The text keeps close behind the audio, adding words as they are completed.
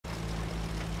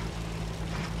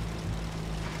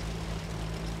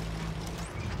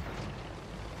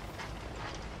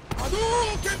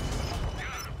Hello,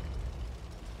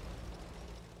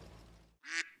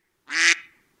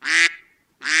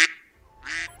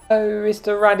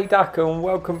 Mr. Randy Duck, and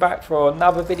welcome back for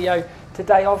another video.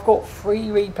 Today I've got 3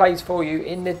 replays for you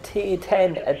in the tier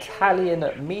 10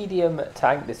 Italian medium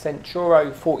tank, the Centauro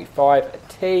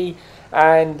 45T.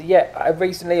 And yeah,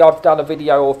 recently I've done a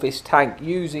video of this tank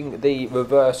using the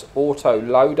reverse auto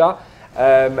loader.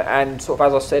 And sort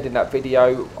of as I said in that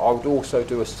video, I would also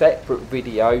do a separate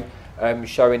video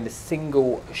showing the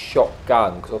single shot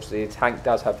gun, because obviously the tank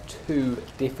does have 2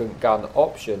 different gun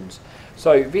options.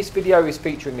 So this video is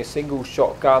featuring a single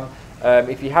shotgun.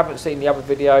 If you haven't seen the other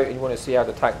video and you want to see how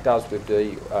the tank does with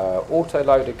the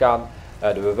autoloader gun,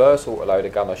 the reverse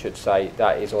autoloader gun I should say,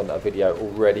 that is on a video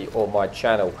already on my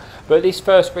channel. But this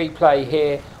first replay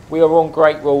here, we are on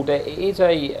Great Wall. There is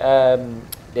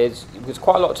there's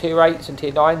quite a lot of tier 8s and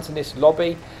tier 9s in this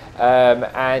lobby,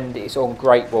 and it's on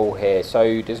Great Wall here,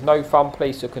 so there's no fun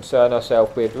police to concern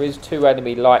ourselves with. There is 2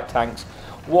 enemy light tanks.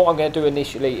 What I'm going to do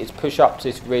initially is push up to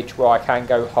this ridge where I can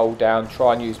go hold down,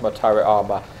 try and use my turret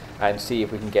armour and see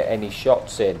if we can get any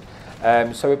shots in.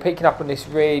 So we're picking up on this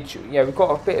ridge. You know, we've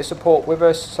got a bit of support with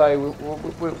us, so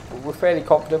we're fairly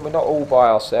confident. We're not all by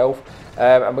ourselves,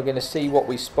 and we're going to see what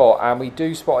we spot. And we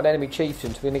do spot an enemy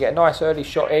chieftain, so we're going to get a nice early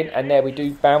shot in, and there we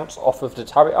do bounce off of the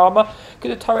turret armour,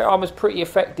 because the turret armour is pretty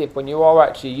effective when you are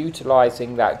actually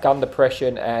utilising that gun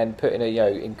depression and putting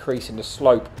increasing the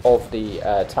slope of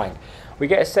the tank. We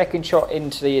get a second shot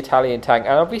into the Italian tank,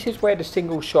 and this is where the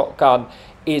single shot gun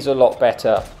is a lot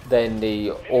better than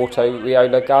the auto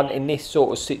reload gun in this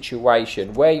sort of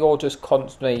situation where you're just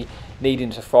constantly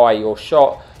needing to fire your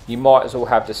shot. You might as well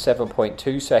have the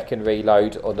 7.2 second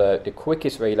reload or the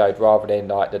quickest reload rather than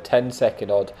like the 10-second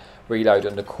odd reload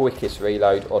and the quickest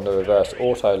reload on the reverse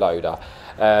auto loader.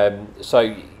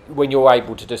 So when you're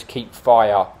able to just keep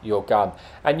fire your gun,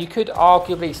 and you could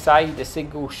arguably say the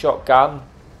single shot gun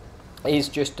is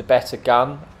just a better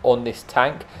gun on this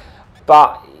tank,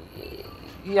 but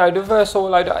you know, the reverse auto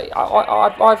loader,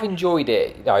 I've enjoyed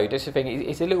it. You know, that's the thing,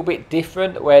 it's a little bit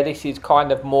different where this is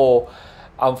kind of more,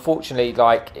 unfortunately,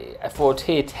 like for a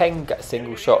tier 10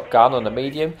 single shot gun on the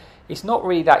medium, it's not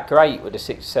really that great with a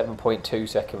 7.2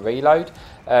 second reload,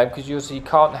 because you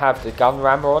can't have the gun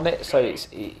rammer on it, so it's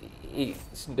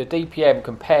the DPM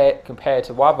compared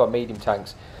to other medium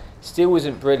tanks still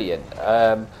isn't brilliant.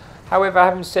 However,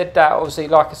 having said that, obviously,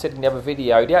 like I said in the other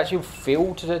video, the actual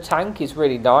feel to the tank is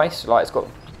really nice. Like, it's got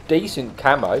decent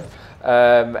camo,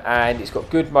 and it's got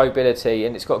good mobility,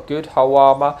 and it's got good hull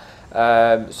armour.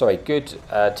 Good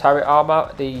turret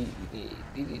armour. The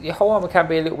hull armour can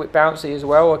be a little bit bouncy as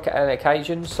well on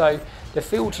occasions, so the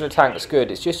feel to the tank's good.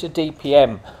 It's just a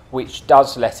DPM which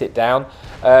does let it down.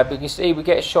 But you can see we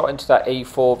get a shot into that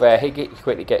E4 there. He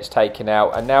quickly gets taken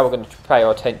out, and now we're going to pay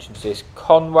our attention to this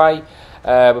Conway.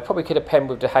 We probably could have penned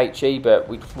with the HE, but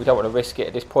we don't want to risk it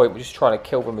at this point. We're just trying to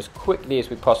kill them as quickly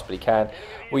as we possibly can.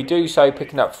 We do so,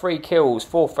 picking up 3 kills,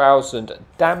 4,000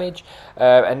 damage,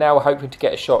 and now we're hoping to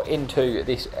get a shot into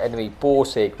this enemy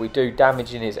Borsig. We do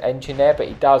damage in his engine there, but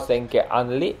he does then get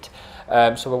unlit.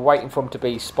 So we're waiting for him to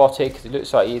be spotted, because it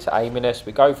looks like he is aiming us.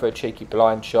 We go for a cheeky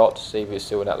blind shot to see if he's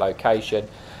still in that location.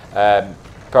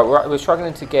 But we're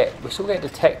struggling to we're still getting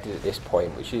detected at this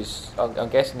point, which is, I'm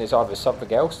guessing there's either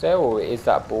something else there, or it is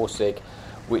that Borsig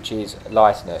which is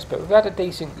lighting us. But we've had a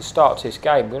decent start to this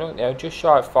game. We're not, just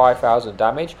shy of 5,000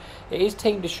 damage. It is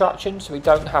team destruction, so we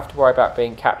don't have to worry about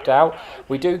being capped out.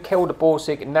 We do kill the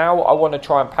Borsig. Now I want to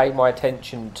try and pay my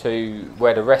attention to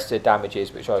where the rest of the damage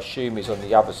is, which I assume is on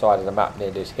the other side of the map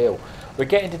near this hill. We're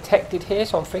getting detected here,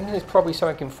 so I'm thinking there's probably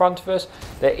something in front of us.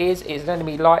 There is. It's an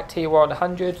enemy light tier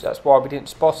 100. That's why we didn't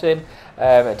spot him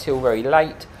until very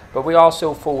late. But we are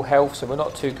still full health, so we're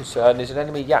not too concerned. There's an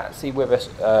enemy Yahtzee with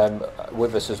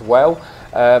us as well,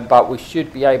 but we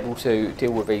should be able to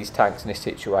deal with these tanks in this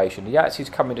situation. The Yahtzee's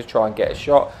coming to try and get a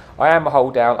shot. I am a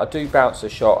hold down. I do bounce the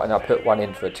shot, and I put one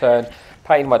in for a turn,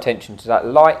 paying my attention to that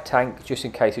light tank just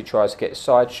in case he tries to get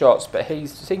side shots. But he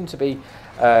seems to be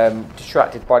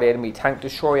distracted by the enemy tank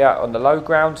destroyer on the low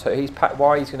ground, so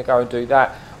why he's going to go and do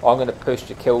that. I'm going to push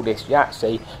to kill this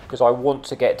Yahtzee, because I want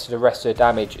to get to the rest of the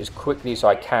damage as quickly as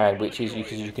I can, which is,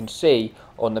 because you can see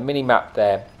on the mini map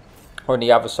there, on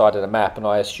the other side of the map, and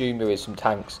I assume there is some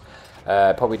tanks,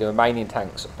 probably the remaining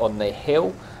tanks on the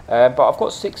hill. But I've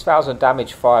got 6,000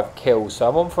 damage, 5 kills, so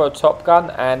I'm on for a top gun,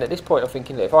 and at this point I'm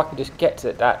thinking that if I can just get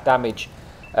to that damage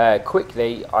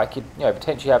quickly, I could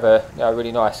potentially have a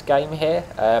really nice game here,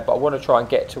 but I want to try and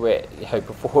get to it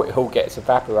before it all gets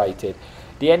evaporated.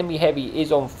 The enemy heavy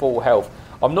is on full health.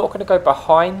 I'm not going to go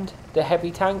behind the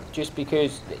heavy tank, just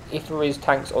because if there is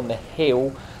tanks on the hill,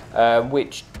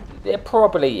 which there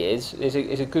probably is. It's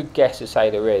a good guess to say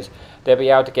there is. They'll be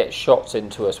able to get shots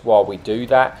into us while we do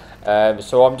that.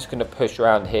 So I'm just going to push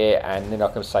around here, and then I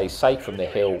can stay safe from the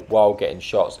hill while getting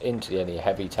shots into the enemy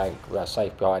heavy tank. We're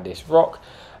safe behind this rock.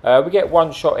 We get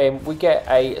one shot in, we get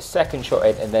a second shot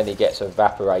in, and then he gets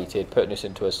evaporated, putting us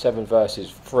into a 7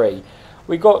 versus 3.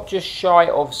 We got just shy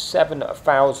of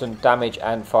 7,000 damage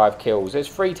and 5 kills. There's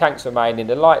 3 tanks remaining.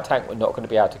 The light tank we're not going to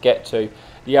be able to get to.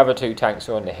 The other 2 tanks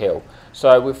are on the hill.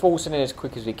 So we're forcing in as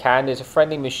quick as we can. There's a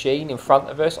friendly machine in front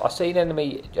of us. I see an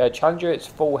enemy challenger. It's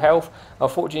full health.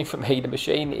 Unfortunately for me, the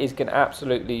machine is going to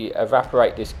absolutely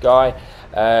evaporate this guy.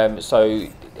 So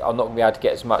I'm not going to be able to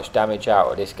get as much damage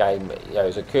out of this game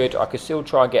as I could. I could still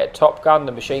try and get a top gun.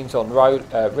 The machine's on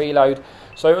reload.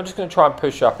 So I'm just going to try and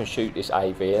push up and shoot this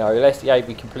AV. Unless the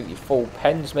AV completely full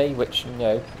pens me, which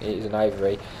it is an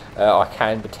AV, I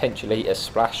can potentially a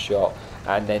splash shot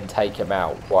and then take him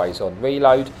out while he's on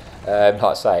reload. Like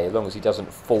I say, as long as he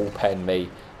doesn't full pen me,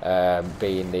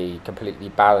 being the completely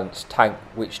balanced tank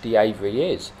which the AV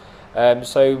is.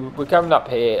 So we're coming up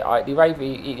here. The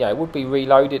AV would be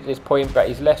reloaded at this point, but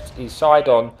he's left his side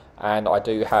on, and I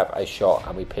do have a shot,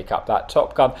 and we pick up that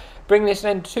top gun. Bring this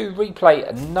then to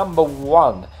replay number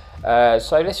 1.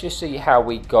 So let's just see how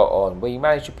we got on. We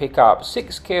managed to pick up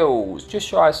 6 kills, just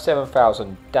shy of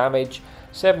 7,000 damage,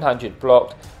 700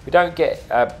 blocked. We don't get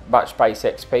much base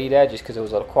XP there, just because there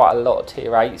was quite a lot of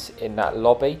tier 8s in that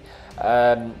lobby.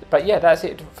 But yeah, that's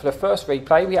it for the first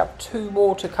replay. We have 2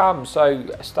 more to come, so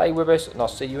stay with us, and I'll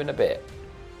see you in a bit.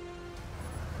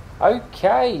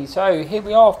 Okay, so here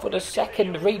we are for the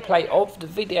second replay of the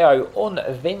video on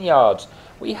Vineyards.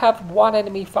 We have 1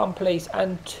 enemy fun police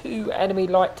and 2 enemy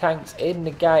light tanks in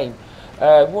the game.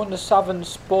 We're on the southern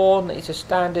spawn. It's a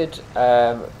standard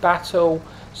battle,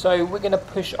 so we're going to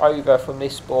push over from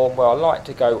this spawn where I like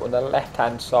to go on the left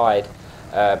hand side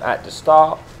at the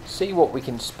start. See what we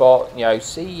can spot,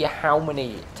 see how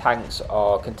many tanks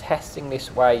are contesting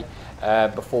this way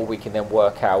before we can then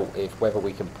work out whether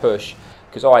we can push.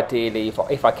 Because ideally,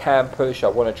 if I can push, I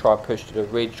want to try and push to the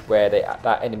ridge where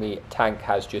that enemy tank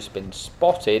has just been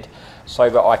spotted, so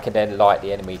that I can then light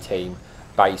the enemy team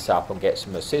base up and get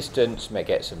some assistance, may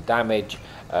get some damage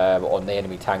on the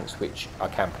enemy tanks which are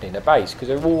camping in the base. Because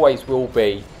there always will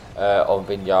be on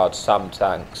Vineyards some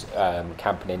tanks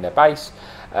camping in their base.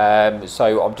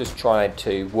 So I'm just trying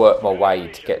to work my way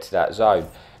to get to that zone.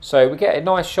 So we get a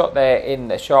nice shot there in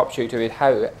the sharpshooter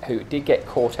who did get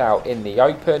caught out in the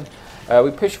open. We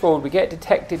push forward, we get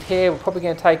detected here, we're probably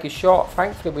going to take a shot.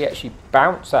 Thankfully we actually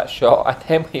bounced that shot, and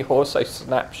then we also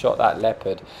snapshot that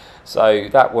leopard. So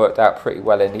that worked out pretty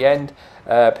well in the end,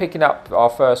 picking up our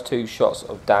first 2 shots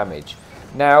of damage.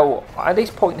 Now at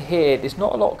this point here, there's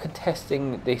not a lot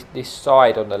contesting this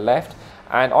side on the left,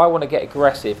 and I want to get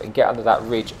aggressive and get under that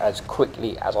ridge as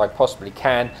quickly as I possibly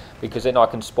can, because then I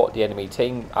can spot the enemy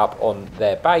team up on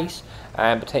their base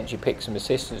and potentially pick some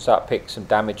assistance up, pick some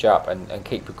damage up, and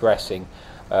keep progressing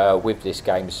with this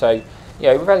game. So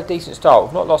we've had a decent start.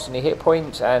 We've not lost any hit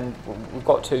points, and we've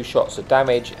got 2 shots of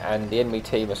damage, and the enemy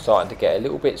team are starting to get a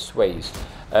little bit squeezed.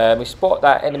 We spot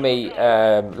that enemy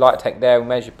light tank there. We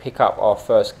managed to pick up our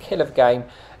first kill of the game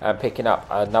and picking up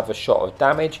another shot of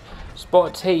damage.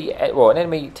 Spot an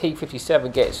enemy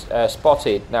T-57 gets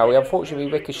spotted. Now we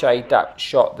unfortunately ricocheted that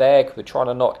shot there because we're trying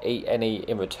to not eat any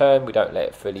in return. We don't let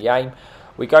it fully aim.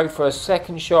 We go for a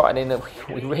second shot, and then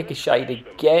we ricocheted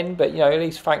again, but at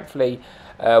least thankfully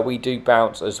we do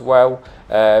bounce as well.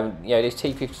 This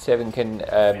T-57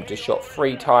 can just shot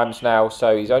 3 times now,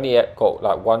 so he's only got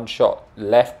like 1 shot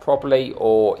left probably,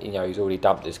 or he's already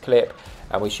dumped his clip,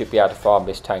 and we should be able to farm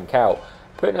this tank out.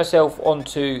 Putting ourselves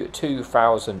onto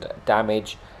 2,000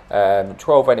 damage,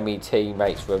 12 enemy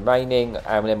teammates remaining,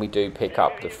 and then we do pick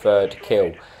up the 3rd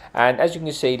kill. And as you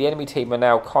can see, the enemy team are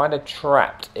now kind of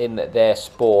trapped in their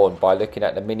spawn. By looking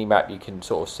at the mini-map, you can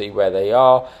sort of see where they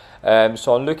are.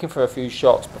 So I'm looking for a few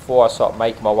shots before I start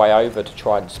making my way over to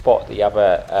try and spot the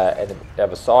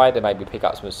other side and maybe pick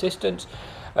up some assistance.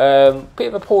 Bit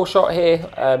of a poor shot here,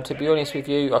 to be honest with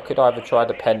you. I could either try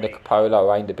to pen the cupola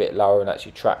or aimed a bit lower and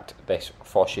actually tracked this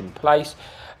Foch in place.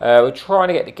 We're trying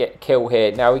to get kill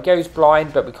here. Now he goes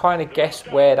blind, but we kind of guessed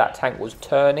where that tank was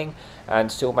turning and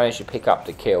still managed to pick up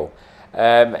the kill.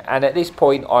 And at this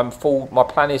point, my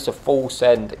plan is to full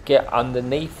send, get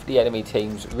underneath the enemy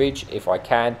team's ridge if I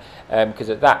can, because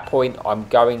at that point I'm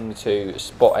going to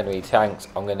spot enemy tanks.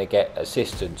 I'm going to get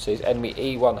assistance. This enemy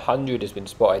E100 has been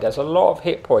spotted. There's a lot of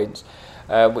hit points,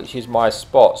 which is my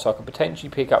spot, so I can potentially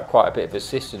pick up quite a bit of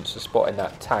assistance to spotting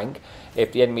that tank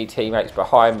if the enemy teammates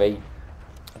behind me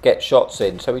get shots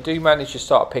in. So we do manage to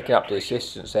start picking up the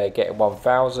assistance there, getting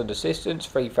 1,000 assistance,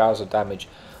 3,000 damage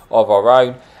of our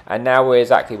own. And now we're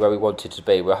exactly where we wanted to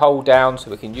be. We're hold down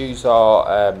so we can use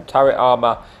our turret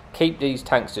armour, keep these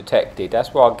tanks detected.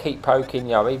 That's why I keep poking,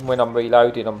 you know, even when I'm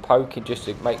reloading, I'm poking just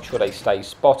to make sure they stay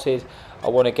spotted. I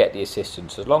want to get the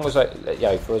assistance. As long as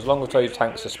for as long as those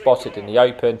tanks are spotted in the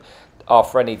open, our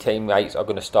friendly teammates are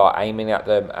going to start aiming at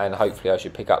them, and hopefully I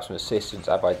should pick up some assistance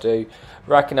as I do.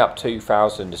 Racking up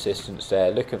 2,000 assistance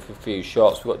there, looking for a few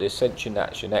shots. We've got the Ascension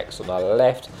Action X on our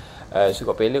left, so we've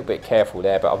got to be a little bit careful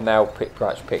there, but I've now pretty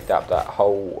much picked up that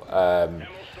whole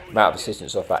amount of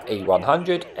assistance off that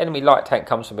E100. Enemy light tank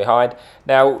comes from behind.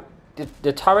 Now,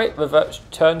 the turret reverse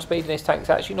turn speed in this tank is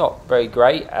actually not very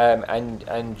great,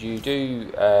 and you do,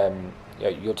 you know,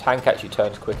 your tank actually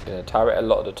turns quicker than the turret a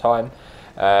lot of the time.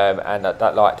 And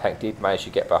that light tank did manage to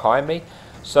get behind me,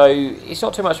 so it's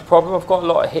not too much of a problem. I've got a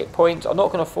lot of hit points. I'm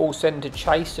not going to force them to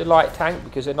chase the light tank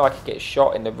because then I could get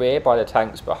shot in the rear by the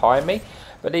tanks behind me.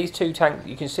 But these two tanks,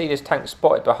 you can see this tank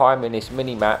spotted behind me in this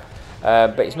mini map,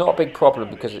 but it's not a big problem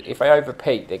because if they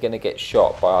overpeak, they're going to get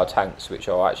shot by our tanks, which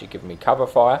are actually giving me cover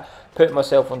fire. Putting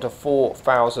myself onto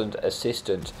 4,000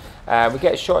 assistance. We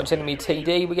get a shot into enemy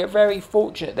TD. We get very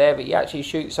fortunate there that he actually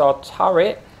shoots our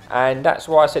turret. And that's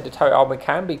why I said the turret armour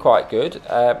can be quite good,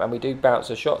 and we do bounce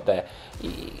a shot there.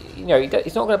 You know,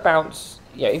 it's not going to bounce.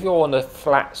 You know, if you're on a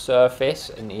flat surface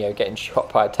and getting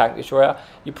shot by a tank destroyer,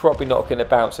 you're probably not going to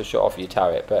bounce a shot off your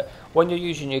turret. But when you're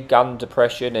using your gun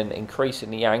depression and increasing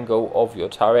the angle of your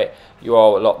turret, you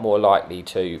are a lot more likely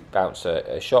to bounce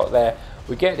a shot there.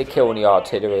 We get the kill on the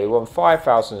artillery. We're on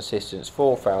 5,000 assistance,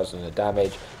 4,000 of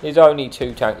damage. There's only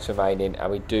 2 tanks remaining, and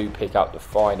we do pick up the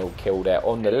final kill there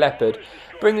on the Leopard.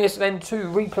 Bring this then to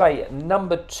replay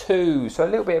number 2. So a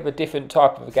little bit of a different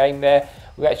type of a game there.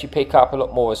 We actually pick up a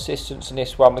lot more assistance in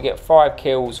this one. We get 5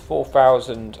 kills,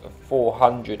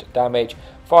 4,400 damage,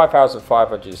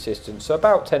 5,500 assistance, so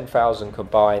about 10,000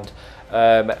 combined.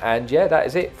 And yeah, that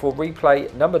is it for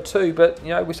replay number 2. But you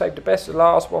know, we saved the best of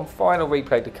last. One final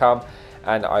replay to come,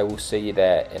 and I will see you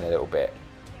there in a little bit.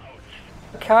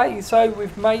 Okay, so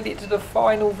we've made it to the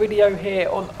final video here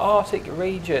on Arctic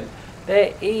region.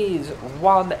 There is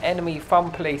one enemy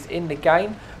fun police in the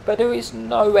game, but there is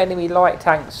no enemy light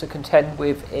tanks to contend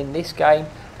with in this game.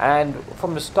 And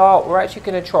from the start, we're actually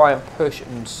going to try and push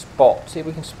and spot. See if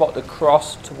we can spot the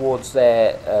cross towards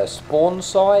their spawn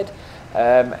side,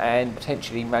 and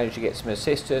potentially manage to get some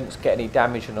assistance, get any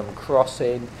damage on them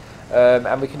crossing.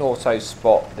 And we can also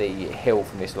spot the hill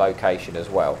from this location as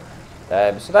well.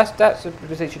 So that's the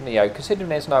position. Considering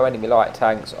there's no enemy light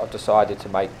tanks, I've decided to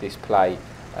make this play.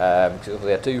 Because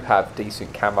I do have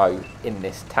decent camo in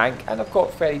this tank, and I've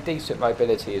got fairly decent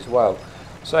mobility as well.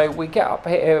 So we get up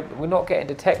here, we're not getting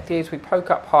detected, we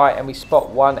poke up high and we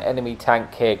spot one enemy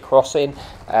tank here crossing,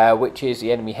 which is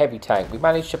the enemy heavy tank. We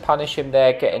managed to punish him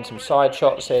there, getting some side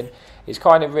shots in. He's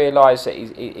kind of realised that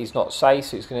he's not safe,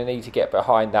 so he's going to need to get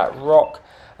behind that rock.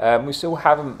 We still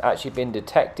haven't actually been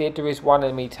detected. There is one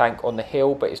enemy tank on the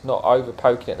hill, but it's not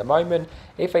overpoking at the moment.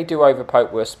 If they do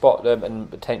overpoke, we'll spot them and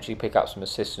potentially pick up some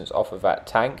assistance off of that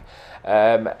tank.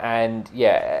 And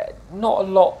yeah, not a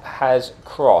lot has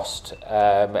crossed,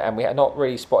 and we are not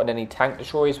really spotting any tank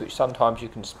destroyers, which sometimes you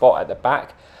can spot at the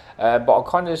back. But I'm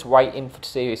kind of just waiting to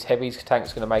see if this heavy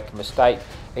tank's going to make a mistake.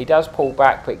 He does pull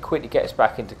back, but he quickly gets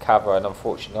back into cover, and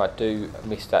unfortunately I do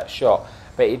miss that shot.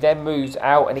 But he then moves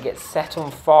out and he gets set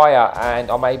on fire, and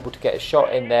I'm able to get a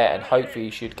shot in there, and hopefully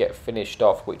he should get finished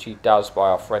off, which he does by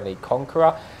our friendly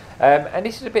Conqueror. And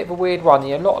this is a bit of a weird one.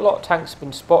 A lot of tanks have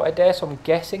been spotted there, so I'm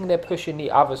guessing they're pushing the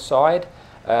other side,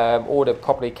 or they're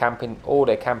probably camping, or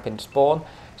they're camping spawn.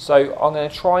 So I'm going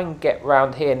to try and get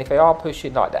round here, and if they are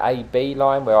pushing like the A-B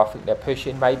line where I think they're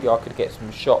pushing, maybe I could get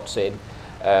some shots in,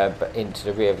 but into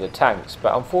the rear of the tanks.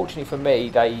 But unfortunately for me,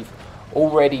 they've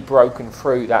already broken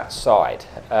through that side,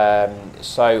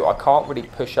 so I can't really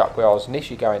push up where I was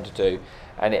initially going to do,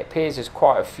 and it appears there's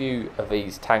quite a few of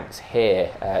these tanks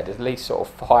here. There's at least sort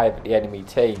of 5 at the enemy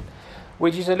team,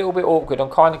 which is a little bit awkward. I'm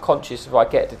kind of conscious if I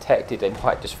get detected they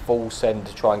might just full send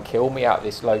to try and kill me out of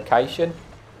this location.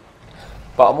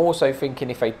 But I'm also thinking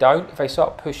if they don't, if they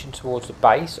start pushing towards the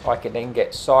base, I can then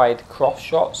get side cross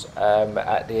shots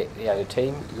at the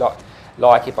team.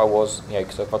 Like if I was,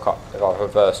 because if I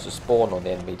reverse the spawn on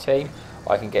the enemy team,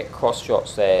 I can get cross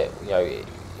shots there,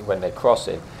 when they're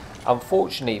crossing.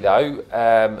 Unfortunately though,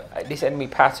 this enemy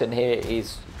pattern here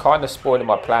is kind of spoiling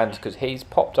my plans, because he's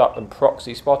popped up and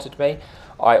proxy spotted me.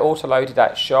 I auto-loaded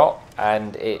that shot,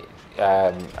 and it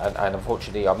and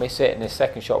unfortunately I miss it, and the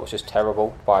second shot was just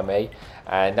terrible by me,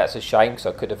 and that's a shame because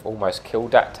I could have almost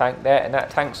killed that tank there. And that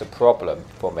tank's a problem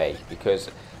for me because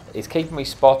it's keeping me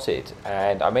spotted,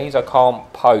 and it means I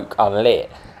can't poke unlit,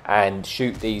 and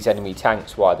shoot these enemy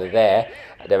tanks while they're there.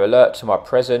 They're alert to my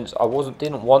presence.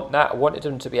 Didn't want that. I wanted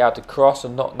them to be able to cross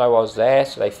and not know I was there,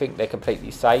 so they think they're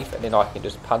completely safe, and then I can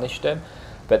just punish them.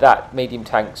 But that medium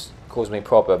tanks cause me a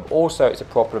problem. Also, it's a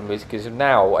problem because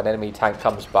now an enemy tank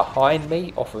comes behind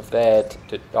me off of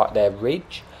their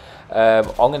ridge. I'm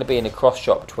going to be in a cross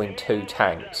shot between two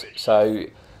tanks, so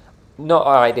not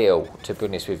ideal, to be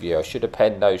honest with you. I should have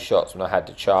penned those shots when I had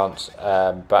the chance,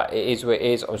 but it is what it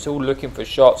is. I'm still looking for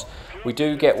shots. We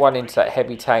do get one into that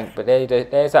heavy tank, but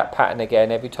there's that pattern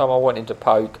again. Every time I want him to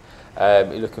poke,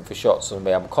 you're looking for shots on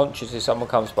me. I'm conscious if someone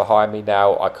comes behind me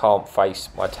now, I can't face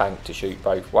my tank to shoot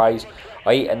both ways.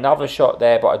 I eat another shot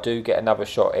there, but I do get another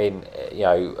shot in, you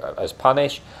know, as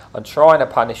punish. I'm trying to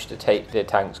punish the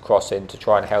tanks crossing to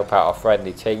try and help out our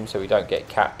friendly team so we don't get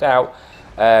capped out.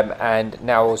 And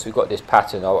now also we've got this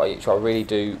pattern which I really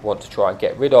do want to try and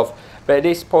get rid of. But at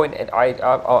this point,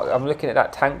 I'm looking at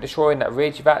that tank destroying that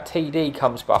ridge. If that TD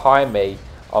comes behind me,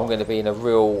 I'm going to be in a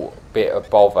real bit of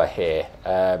bother here,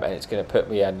 and it's going to put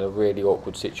me in a really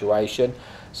awkward situation.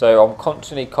 So I'm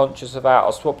constantly conscious of that.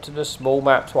 I'll swap to the small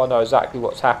map so I know exactly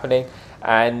what's happening.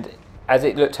 And as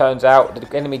it turns out,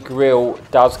 the enemy grill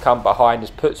does come behind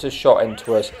us, puts a shot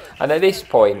into us. And at this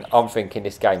point, I'm thinking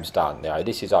this game's done. You know,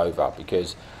 this is over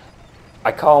because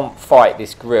I can't fight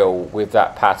this grill with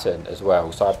that pattern as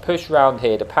well. So I push round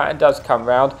here. The pattern does come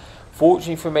round.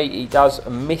 Fortunately for me, he does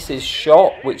miss his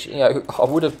shot, which, you know, I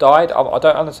would have died. I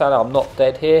don't understand how I'm not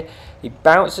dead here. He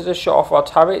bounces a shot off our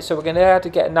turret, so we're going to have to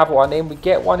get another one in. We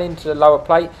get one into the lower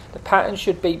plate. The pattern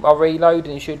should beat my reload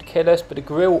and he should kill us, but the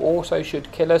grill also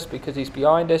should kill us because he's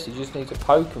behind us. He just needs to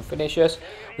poke and finish us.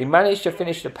 We managed to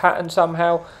finish the pattern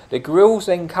somehow. The grill's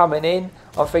then coming in.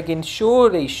 I'm thinking,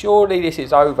 surely this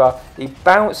is over. He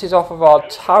bounces off of our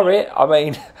turret. I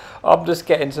mean, I'm just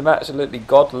getting some absolutely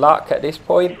god luck at this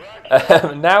point.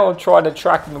 Now I'm trying to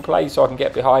track him in place so I can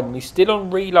get behind him. He's still on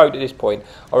reload at this point.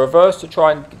 I reverse to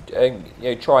try and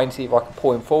see if I can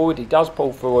pull him forward. He does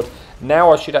pull forward.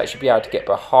 Now I should actually be able to get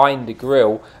behind the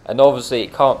grill, and obviously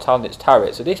it can't turn its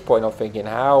turret. So at this point I'm thinking,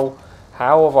 how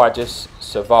have I just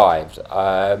survived?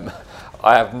 I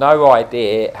have no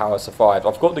idea how I survived.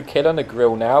 I've got the kill on the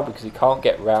grill now because he can't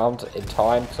get round in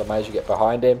time because I managed to get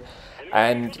behind him.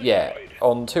 And yeah,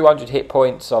 on 200 hit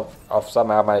points, I've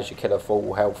somehow managed to kill a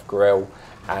full health grill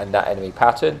and that enemy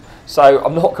pattern. So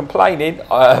I'm not complaining,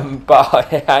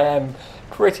 but I am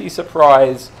pretty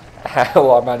surprised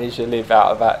how I managed to live out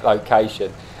of that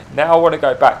location. Now I want to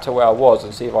go back to where I was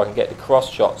and see if I can get the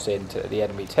cross shots into the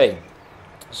enemy team.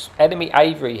 Enemy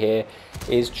Avery here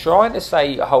is trying to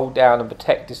say hold down and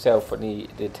protect himself from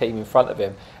the team in front of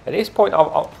him. At this point,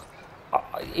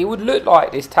 it would look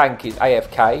like this tank is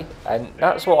AFK, and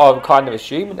that's what I'm kind of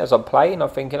assuming as I'm playing. I'm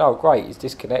thinking, oh great, it's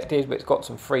disconnected, but it's got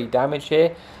some free damage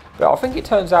here. But I think it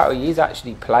turns out he is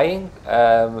actually playing,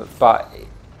 but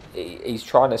he's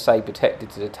trying to say protected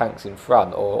to the tanks in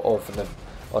front or from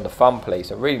on the fun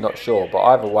police. I'm really not sure, but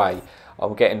either way,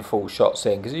 I'm getting full shots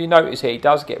in. Because you notice here, he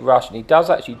does get rushed, and he does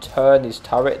actually turn his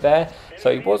turret there.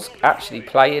 So he was actually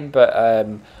playing, but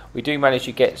we do manage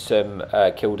to get some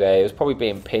kill there. He was probably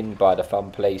being pinned by the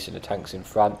fun police and the tanks in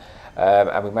front.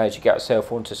 And we managed to get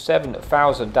ourselves onto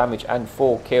 7,000 damage and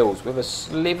 4 kills with a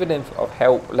sliver of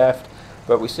health left.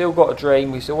 But we still got a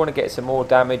dream. We still want to get some more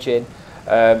damage in.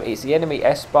 It's the enemy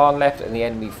S-Bahn left and the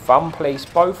enemy fun police,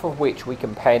 both of which we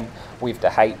can pen with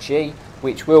the HE,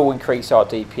 which will increase our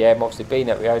DPM. Obviously, being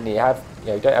that we only have, you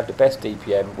know, don't have the best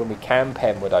DPM, when we can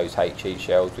pen with those HE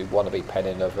shells, we want to be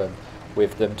penning of them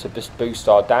with them to just boost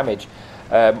our damage.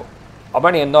 I'm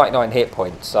only on 99 hit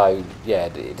points, so yeah,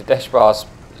 the dash bar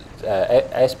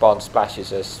S-Bahn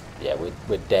splashes us. Yeah,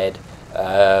 we're dead.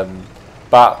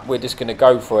 But we're just going to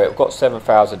go for it. We've got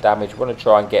 7,000 damage. We want to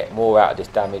try and get more out of this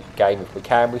damage game if we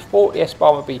can. We thought the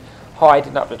S-Bahn would be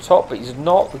hiding up the top, but he's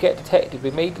not. We get detected. We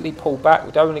immediately pull back.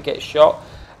 We don't want to get shot.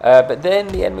 But then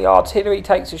the enemy artillery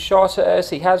takes a shot at us.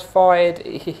 He has fired,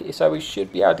 so we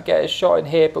should be able to get a shot in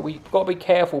here. But we've got to be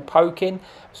careful poking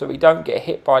so we don't get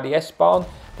hit by the S-Bahn.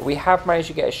 But we have managed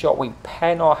to get a shot. We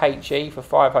pen our HE for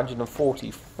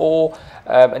 544.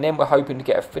 And then we're hoping to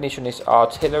get a finish on this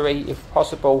artillery if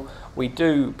possible. We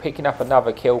do, picking up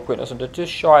another kill, putting us under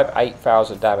just shy of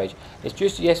 8,000 damage. It's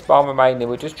just the S-Bahn remaining.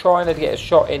 We're just trying to get a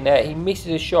shot in there. He misses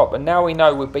a shot, but now we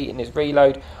know we're beating his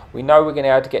reload. We know we're going to be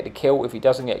able to get the kill if he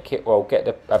doesn't get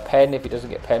a pen if he doesn't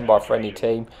get penned by a friendly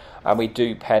team. And we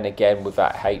do pen again with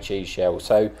that HE shell.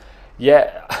 So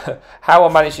yeah, how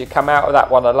I managed to come out of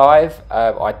that one alive,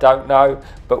 I don't know,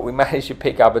 but we managed to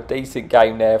pick up a decent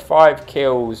game there. 5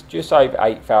 kills, just over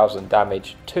 8,000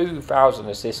 damage, 2,000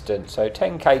 assistance, so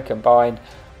 10k combined.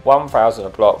 1,000 a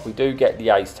block. We do get the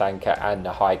ace tanker and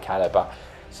the high caliber.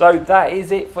 So that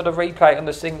is it for the replay on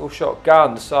the single shot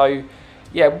gun. So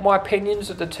yeah, my opinions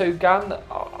of the two gun,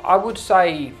 I would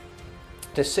say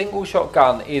the single shot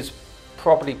gun is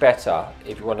probably better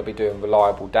if you want to be doing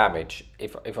reliable damage.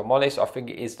 If I'm honest, I think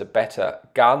it is the better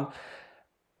gun.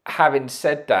 Having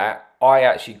said that, I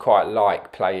actually quite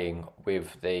like playing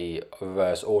with the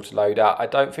reverse autoloader. I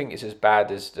don't think it's as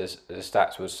bad as the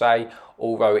stats will say,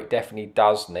 although it definitely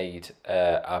does need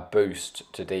a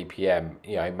boost to DPM.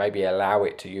 You know, maybe allow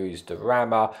it to use the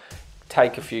rammer,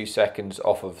 take a few seconds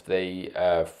off of the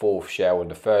fourth shell and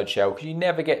the third shell, because you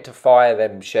never get to fire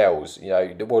them shells. You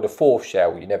know, well, the fourth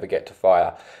shell you never get to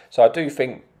fire. So I do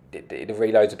think the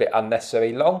reload's a bit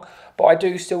unnecessarily long, but I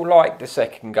do still like the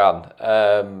second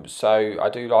gun. So I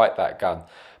do like that gun.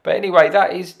 But anyway,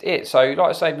 that is it. So like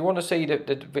I say, if you want to see the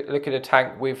look at the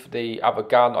tank with the other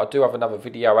gun, I do have another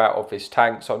video out of this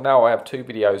tank. So now I have 2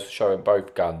 videos showing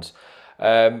both guns.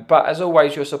 But as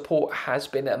always, your support has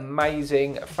been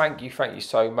amazing. Thank you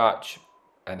so much,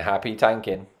 and happy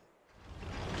tanking.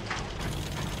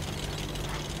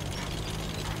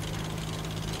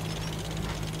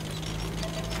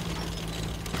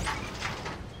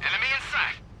 Enemy in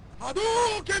sight!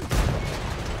 Hadouken!